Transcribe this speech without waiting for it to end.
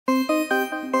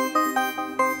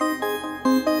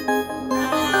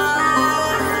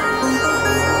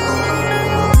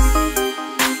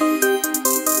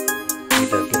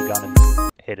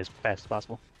as fast as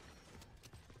possible.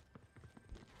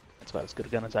 That's about as good a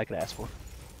gun as I could ask for.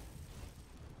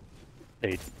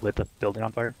 They lit the building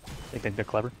on fire. They think they're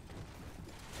clever.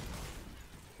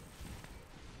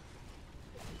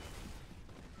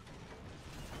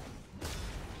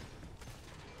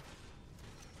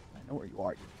 I know where you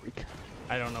are, you freak.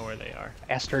 I don't know where they are.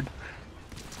 Bastard.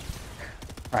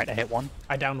 Alright, I hit one.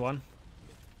 I downed one.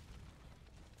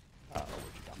 Where'd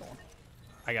you down the one?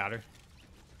 I got her.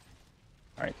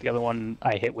 Alright, the other one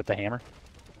I hit with the hammer.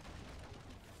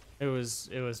 It was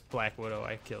Black Widow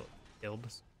I killed.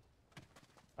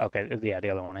 Okay, yeah, the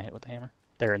other one I hit with the hammer.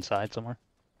 They're inside somewhere.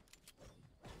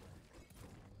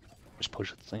 Just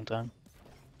push at the same time.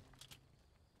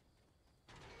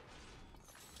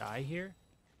 Die here?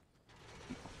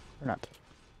 Or not.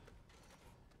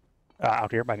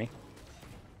 Out here by me.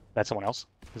 That's someone else.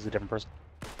 This is a different person.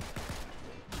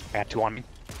 I got two on me.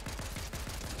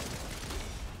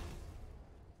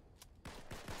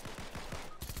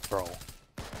 Bro.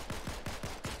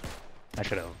 I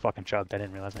should have fucking chugged. I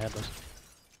didn't realize I had those.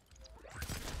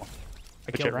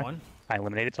 I killed one. I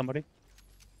eliminated somebody.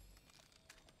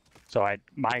 So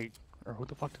or who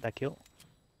the fuck did I kill?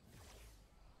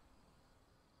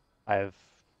 I have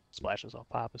splashes. I'll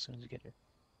pop as soon as you get here.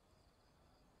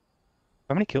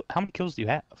 How many kills do you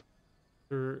have?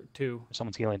 Two.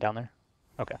 Someone's healing down there?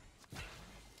 Okay.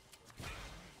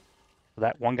 So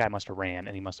that one guy must have ran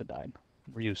and he must have died.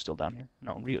 Ryu's still down here.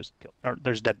 No, Ryu's killed. Or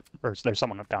there's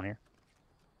someone up down here.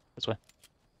 This way.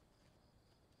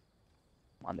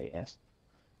 On the ass.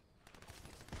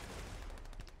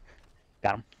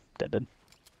 Got him. Dead.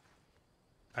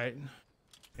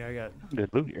 Yeah, I got Good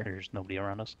loot here. There's nobody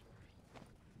around us.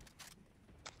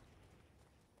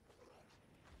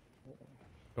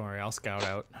 Don't worry, I'll scout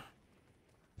out.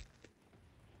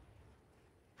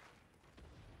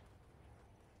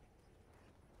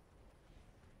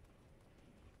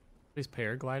 He's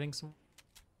paragliding somewhere.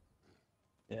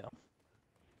 Yeah.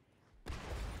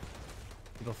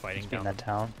 People fighting In down that the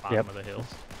town. bottom Yep. of the hills.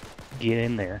 Get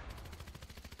in there.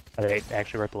 Are they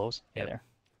actually right below us? Yep. Yeah, there.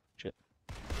 Shit.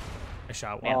 I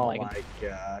shot Man, one. Oh lagging. my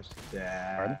gosh,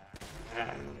 Dad.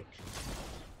 Pardon?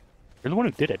 You're the one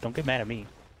who did it. Don't get mad at me.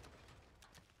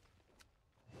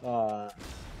 Uh,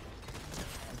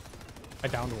 I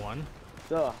downed one.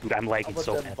 so, Dude, I'm how lagging about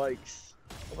so them bad. bikes?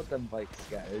 How about them bikes,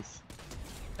 guys?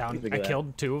 Down. Look I at that.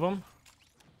 killed two of them.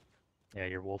 Yeah,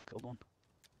 your wolf killed one.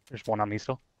 There's one on me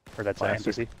still. Or that's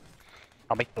Classic. NPC.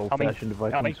 Help me. Help me. Old-fashioned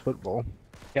Help me. Vikings football.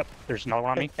 Yep, there's another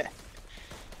one on me.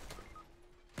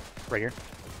 Right here.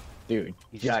 Dude,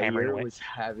 He's just hammering Jair away. was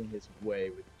having his way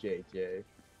with JJ.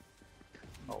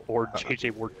 Or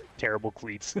JJ wore terrible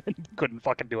cleats and couldn't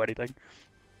fucking do anything.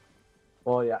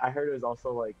 Well, yeah, I heard it was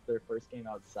also like their first game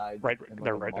outside. Right, in, like,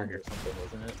 they're a right there month here. or something,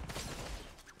 wasn't it?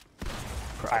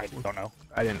 I don't know.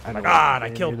 I didn't. I don't God, know I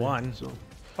killed either, one. So.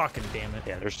 Fucking damn it.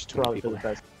 Yeah, there's just too many Probably for people the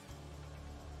there. best.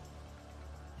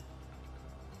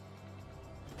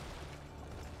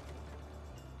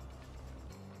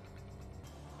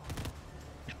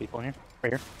 There's people in here.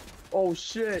 Right here. Oh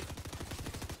shit!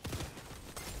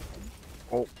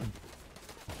 Oh,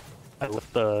 I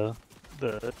left the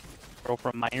girl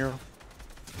from my hero.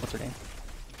 What's her name?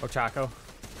 Ochako.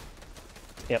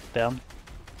 Yep, down.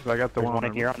 I got the There's one one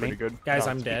on in here on pretty me. good. Guys,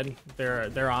 Oh, I'm it's dead.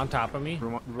 They're on top of me.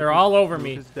 Roof They're is- all over roof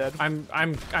me. is dead. I'm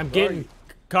getting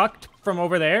cucked from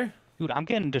over there. Dude, I'm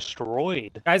getting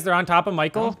destroyed. Guys, they're on top of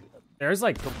Michael. There's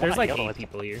like one there's on like yellow, 8 it's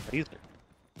people here. These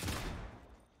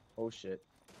Oh shit!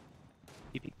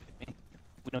 me.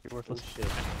 We know you're Oh worthless. shit!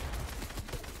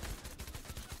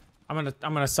 I'm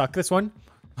gonna suck this one.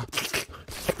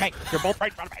 Hey, you're both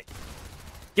right in front of me.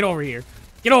 Get over here.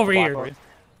 Get over Block here. for you.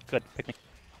 Good, pick me.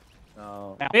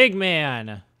 No. Now. Big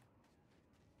man.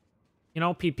 You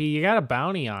know, PP, you got a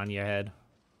bounty on your head.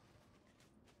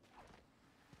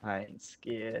 I ain't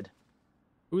scared.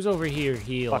 Who's over here?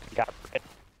 Heal. Fucking got it.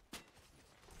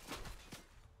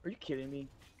 Are you kidding me?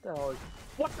 What the hell?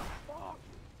 What the fuck?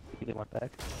 He went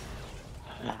back.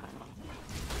 What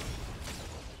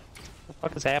the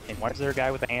fuck is happening? Why is there a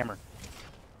guy with a hammer?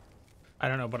 I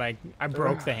don't know, but I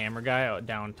broke the hammer guy out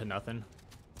down to nothing.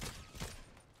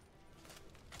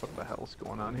 What the hell's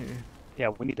going on here? Yeah,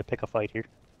 we need to pick a fight here.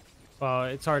 Well,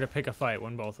 it's hard to pick a fight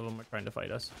when both of them are trying to fight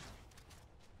us.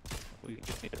 We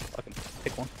just need to fucking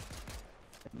pick one.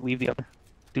 And leave the other.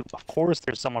 Dude, of course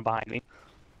there's someone behind me.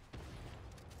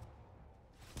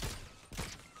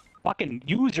 Fucking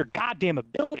use your goddamn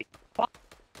ability. Fuck.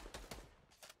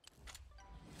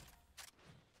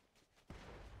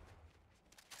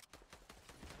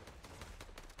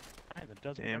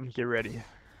 Damn, get ready.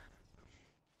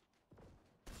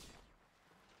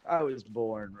 I was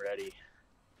born ready.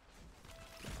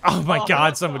 Oh my Oh,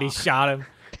 god, what somebody the- shot him.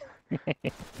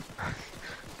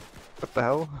 What the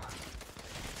hell?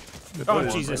 Oh, What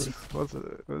is Jesus. this? What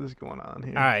is going on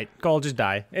here? All right, Cole, just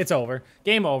die. It's over.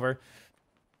 Game over.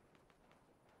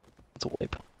 It's a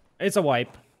wipe. It's a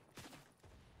wipe.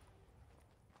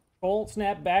 Cole,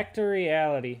 snap back to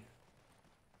reality.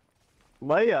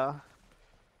 Leia.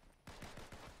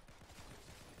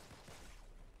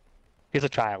 He's a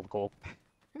child, Cole.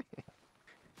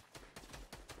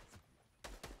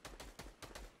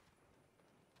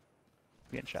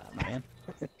 Getting shot, man.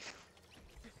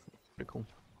 Pretty cool.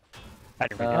 I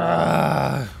didn't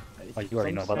read Oh, you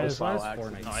already know about this. Why does Wow,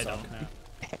 Fortnite actually. I No, don't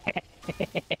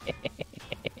know.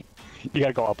 You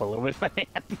gotta go up a little bit, man.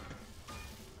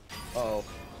 Oh.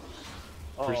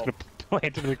 We're just gonna plant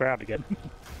into the ground again.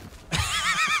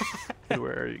 Hey,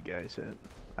 where are you guys at?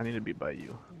 I need to be by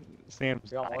you.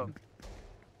 Sam's got dying. one.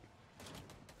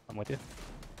 I'm with you.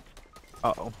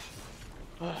 Uh-oh.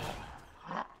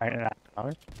 Alright,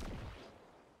 another.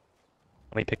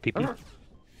 Let me pick PP.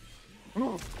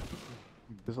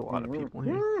 There's a lot of people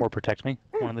here. Or protect me.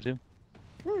 One of the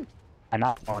two. I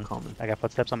knocked one. Coming. I got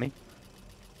footsteps on me.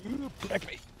 Protect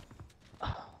me.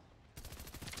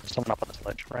 There's someone up on this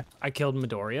ledge, right? I killed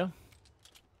Midoriya.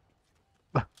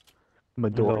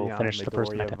 Midoriya, finish the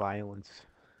first Midoriya night. violence.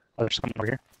 Oh, there's someone over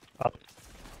here. Up.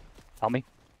 Help me.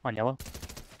 On yellow.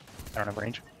 I don't have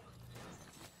range.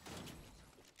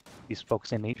 He's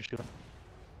focusing me, just shooting.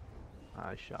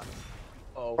 I shot him.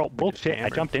 Oh, Bro, bullshit. I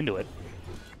hammered. jumped into it.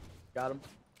 got him.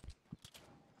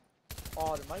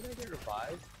 Oh, did my guy get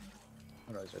revived?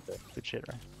 Oh no, he's right there. Good shit,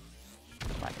 right?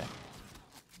 That's my guy.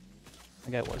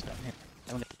 My guy was down here.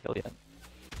 I don't get to kill yet.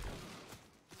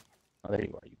 Oh, there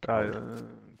you are. You coward.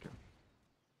 Okay.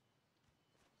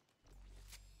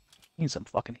 Need some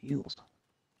fucking heals.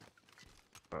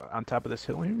 On top of this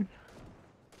hill here?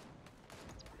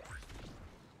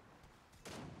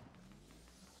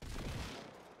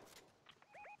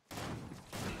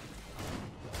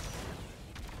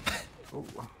 Oh.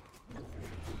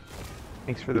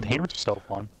 Thanks for the The hammer's boost. so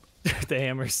fun. The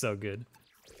hammer's so good.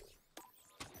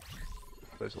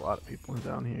 There's a lot of people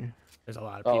down here. There's a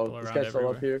lot of people Oh, this around guy's still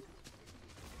everywhere. up here.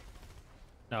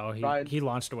 No, Ryan. he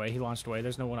launched away. He launched away.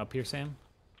 There's no one up here, Sam.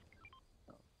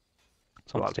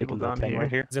 Someone's of people taking the down thing here. right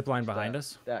here. Zip line behind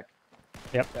us. Deck.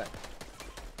 Yep. Deck.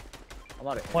 I'm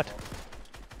out of What?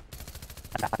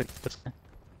 ammo.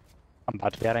 I'm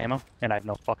about to be out of ammo, and I have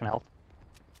no fucking health.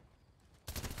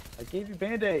 I gave you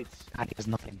band-aids. God, he has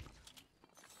nothing.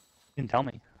 Didn't tell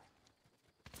me.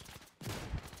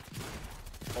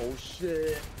 Oh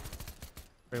shit.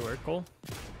 Great work, Cole.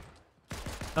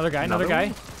 Another guy. Another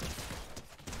guy.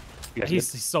 You guys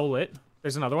He's good? so lit.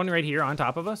 There's another one right here on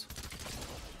top of us.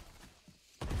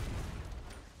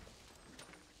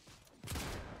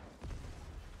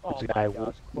 Oh There's a my guy gosh,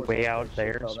 of course way I out shit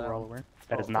there, fell so we're all down. aware.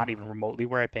 That is Oh. not even remotely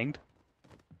where I pinged.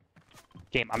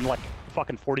 Game, I'm like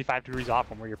fucking 45 degrees off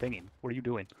from where you're pinging. What are you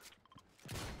doing?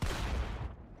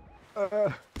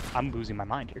 I'm losing my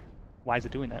mind here. Why is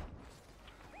it doing that?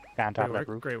 Guy on top Great of that work.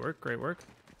 roof. Great work. Great work.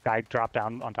 Guy dropped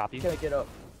down on top of you. Can't get up.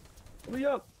 Hurry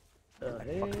up.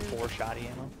 Fucking 4 shotty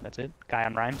ammo. That's it. Guy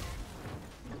on Ryan.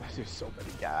 There's so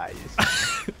many guys.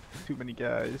 Too many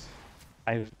guys.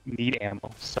 I need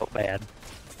ammo so bad.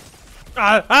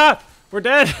 Ah! Ah! We're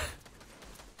dead.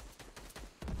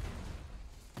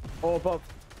 Oh, above.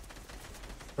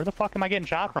 Where the fuck am I getting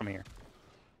shot from here?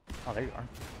 Oh, there you are.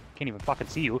 Can't even fucking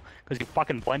see you because you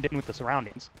fucking blend in with the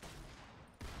surroundings.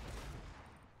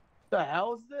 The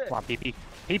hell is this? Come on, PP.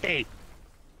 PP!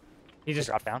 He just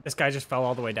Drop down. This guy just fell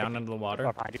all the way down into the water.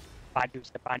 Oh, behind you. Behind you.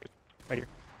 Step behind you. Right here.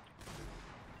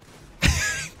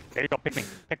 There you go. Pick me.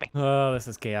 Pick me. Oh, this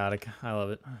is chaotic. I love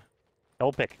it.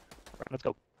 Double pick. Right, let's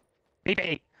go.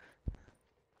 PP!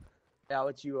 Yeah, I'll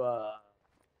let you,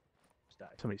 just die.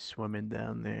 Somebody swimming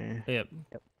down there. Yep.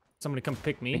 Yep. Somebody come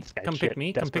pick me. This guy's Come pick shit,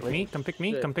 me. Come pick desperately. me. Come pick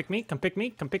me. Shit. Come pick me. Come pick me.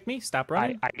 Come pick me. Stop I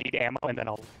running. need ammo and then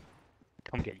I'll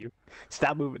come get you.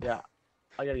 Stop moving. Yeah.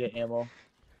 I gotta get ammo.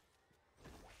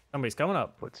 Somebody's coming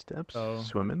up. Footsteps. Oh.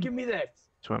 Swimming. Give me that.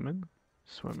 Swimming.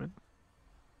 Swimming.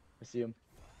 I see him.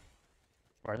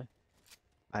 Where are they?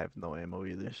 I have no ammo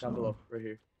either. So. Down below. Right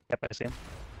here. Yep, I see him.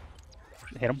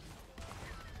 Hit him.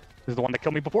 This is the one that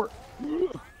killed me before.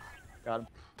 Got him.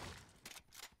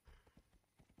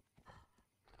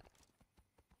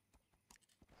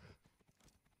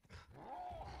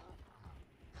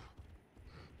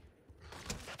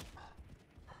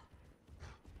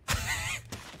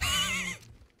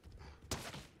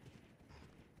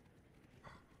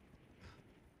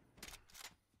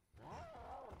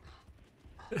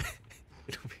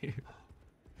 Get over here.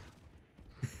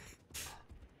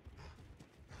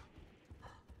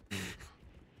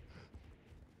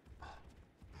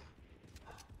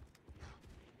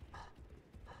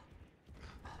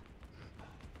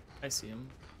 I see him.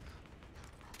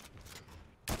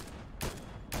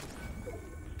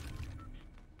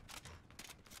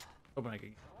 Hoping I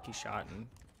could get shot and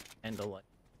end a life.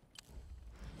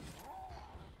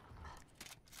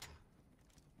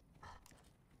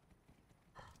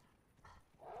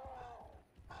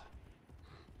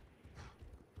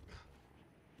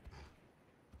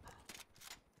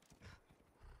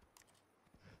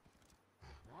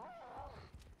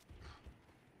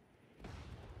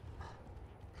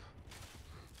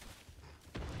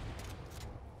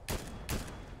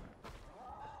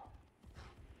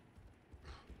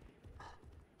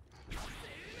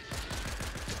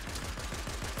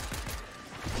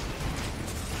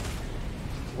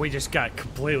 We just got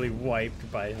completely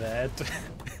wiped by that.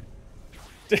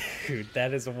 Dude,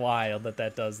 that is wild that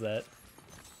that does that.